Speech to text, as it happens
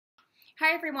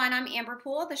Hi everyone, I'm Amber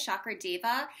Poole, the Chakra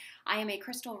Diva. I am a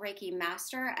Crystal Reiki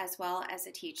Master as well as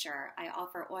a teacher. I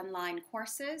offer online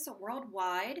courses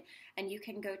worldwide, and you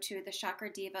can go to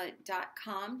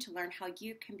thechakradeva.com to learn how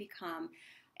you can become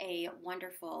a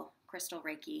wonderful Crystal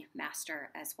Reiki Master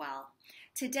as well.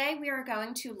 Today we are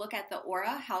going to look at the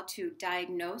aura, how to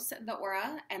diagnose the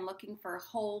aura, and looking for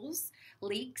holes,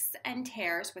 leaks, and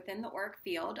tears within the auric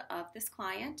field of this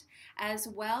client, as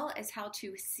well as how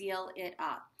to seal it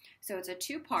up. So it's a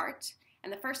two-part,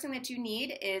 and the first thing that you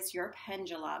need is your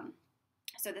pendulum.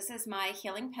 So this is my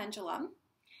healing pendulum,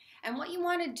 and what you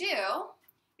want to do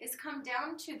is come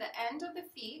down to the end of the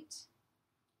feet,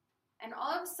 and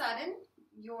all of a sudden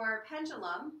your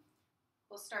pendulum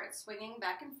will start swinging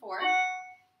back and forth,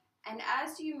 and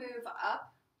as you move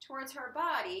up towards her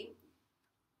body,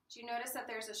 do you notice that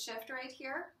there's a shift right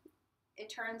here?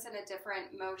 It turns in a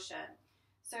different motion.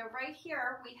 So right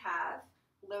here we have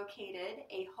located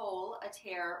a hole, a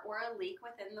tear, or a leak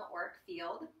within the auric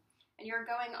field, and you're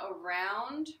going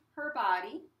around her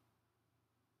body,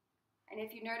 and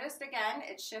if you noticed again,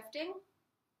 it's shifting.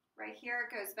 Right here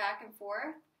it goes back and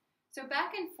forth. So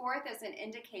back and forth is an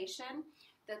indication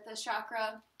that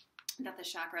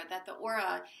the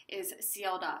aura is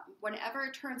sealed up. Whenever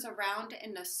it turns around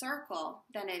in a circle,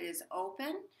 then it is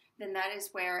open, then that is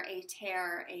where a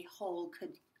tear, a hole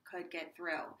could get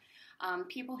through.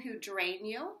 People who drain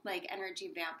you, like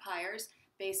energy vampires,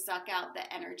 they suck out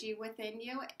the energy within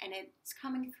you, and it's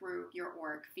coming through your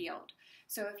auric field.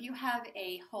 So if you have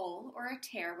a hole or a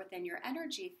tear within your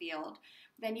energy field,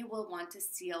 then you will want to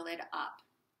seal it up.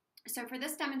 So for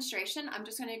this demonstration, I'm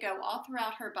just going to go all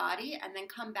throughout her body and then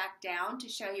come back down to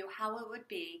show you how it would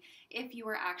be if you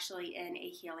were actually in a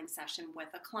healing session with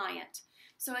a client.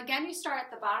 So again, you start at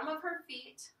the bottom of her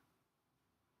feet,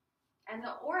 and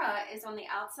the aura is on the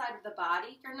outside of the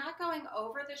body. You're not going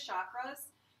over the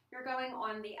chakras, you're going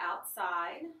on the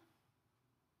outside.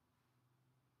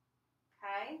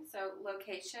 Okay, so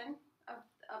location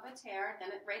of a tear, then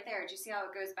right there, do you see how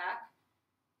it goes back?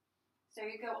 So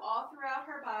you go all throughout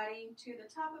her body to the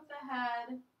top of the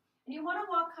head, and you want to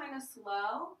walk kind of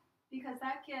slow because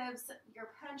that gives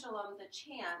your pendulum the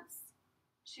chance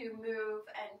to move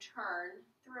and turn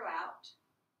throughout.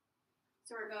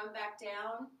 So we're going back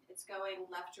down, it's going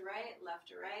left to right,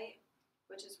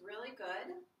 which is really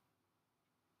good.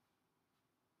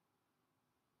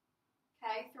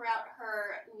 Okay, throughout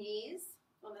her knees,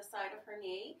 on the side of her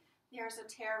knee, there's a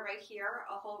tear right here,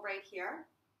 a hole right here.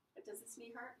 Does this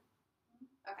knee hurt?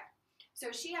 Okay,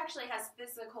 so she actually has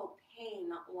physical pain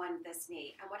on this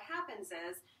knee, and what happens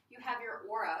is you have your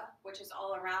aura, which is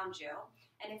all around you,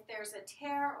 and if there's a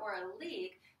tear or a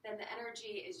leak, then the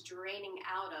energy is draining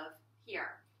out of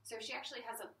here. So if she actually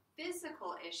has a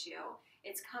physical issue,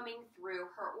 it's coming through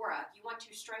her aura. You want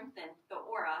to strengthen the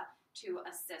aura to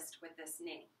assist with this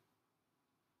knee.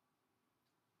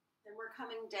 Then we're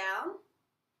coming down,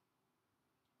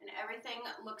 and everything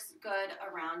looks good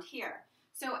around here.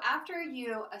 So after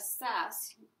you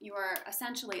assess, you are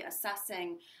essentially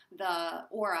assessing the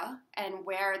aura and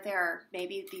where there may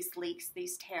be these leaks,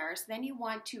 these tears, then you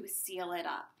want to seal it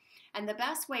up. And the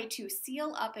best way to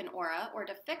seal up an aura or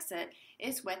to fix it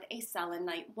is with a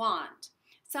selenite wand.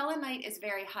 Selenite is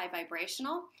very high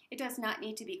vibrational. It does not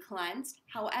need to be cleansed.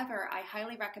 However, I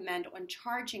highly recommend on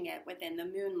charging it within the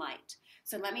moonlight.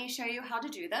 So let me show you how to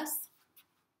do this.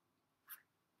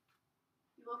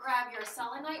 You will grab your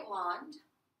selenite wand.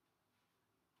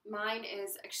 Mine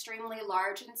is extremely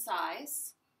large in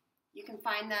size. You can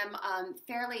find them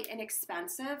fairly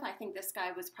inexpensive. I think this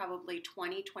guy was probably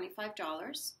 $20,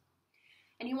 $25.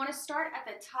 And you want to start at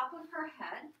the top of her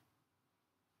head.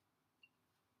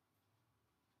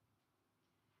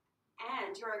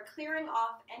 And you're clearing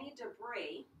off any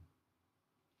debris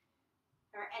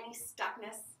or any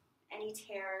stuckness, any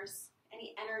tears,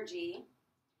 any energy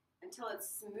until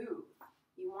it's smooth.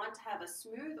 You want to have a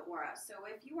smooth aura. So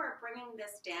if you are bringing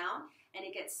this down and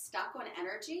it gets stuck on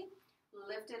energy,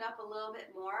 lift it up a little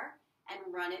bit more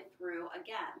and run it through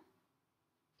again.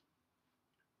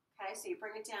 Okay, so you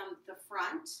bring it down the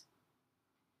front,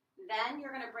 then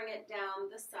you're going to bring it down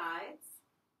the sides.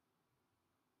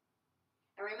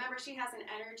 And remember, she has an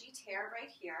energy tear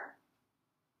right here.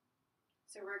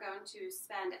 So we're going to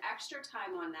spend extra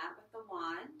time on that with the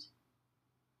wand.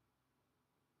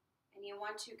 And you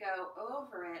want to go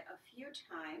over it a few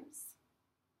times.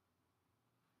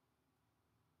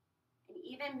 And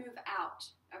even move out,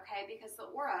 okay? Because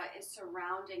the aura is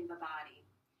surrounding the body.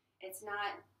 It's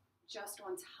not just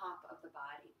on top of the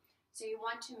body. So you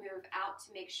want to move out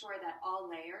to make sure that all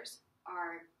layers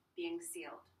are being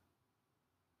sealed.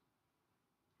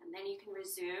 And then you can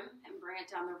resume and bring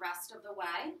it down the rest of the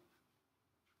way.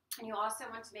 And you also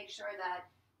want to make sure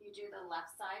that you do the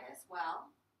left side as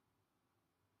well.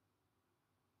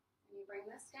 And you bring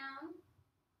this down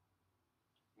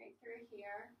right through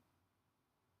here.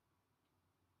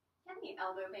 Any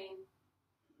elbow pain?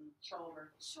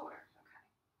 Shoulder. Shoulder, okay.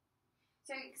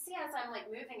 So you can see as I'm like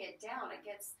moving it down,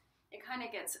 it kind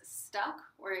of gets stuck,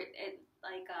 or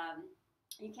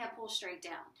you can't pull straight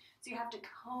down. So you have to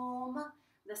comb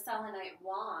the selenite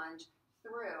wand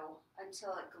through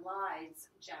until it glides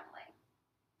gently.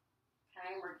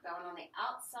 Okay, we're going on the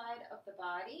outside of the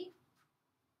body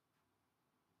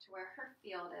to where her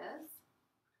field is.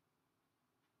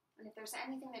 And if there's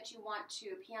anything that you want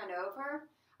to pan over,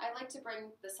 I like to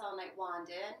bring the selenite wand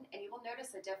in, and you will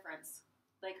notice a difference.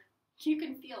 Like, you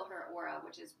can feel her aura,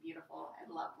 which is beautiful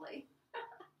and lovely.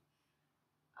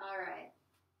 All right.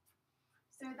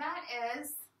 So that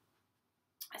is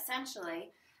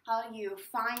essentially how you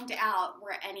find out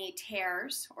where any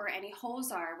tears or any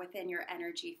holes are within your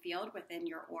energy field, within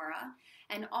your aura,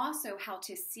 and also how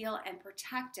to seal and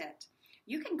protect it.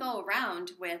 You can go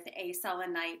around with a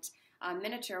selenite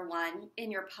miniature one in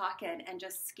your pocket and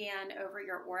just scan over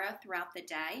your aura throughout the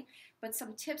day, but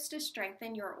some tips to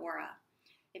strengthen your aura.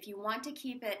 If you want to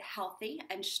keep it healthy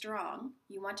and strong,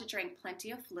 you want to drink plenty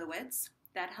of fluids.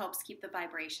 That helps keep the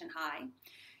vibration high.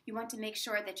 You want to make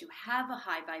sure that you have a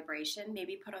high vibration,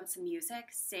 maybe put on some music,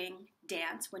 sing,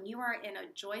 dance. When you are in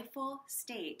a joyful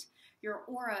state, your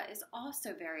aura is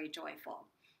also very joyful.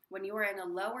 When you are in a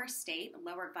lower state, a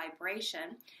lower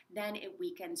vibration, then it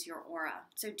weakens your aura.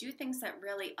 So do things that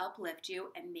really uplift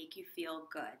you and make you feel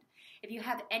good. If you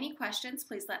have any questions,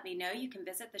 please let me know. You can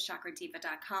visit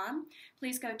thechakradeva.com.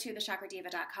 Please go to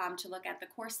thechakradeva.com to look at the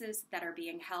courses that are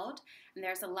being held. And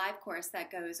there's a live course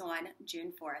that goes on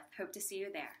June 4th. Hope to see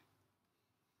you there.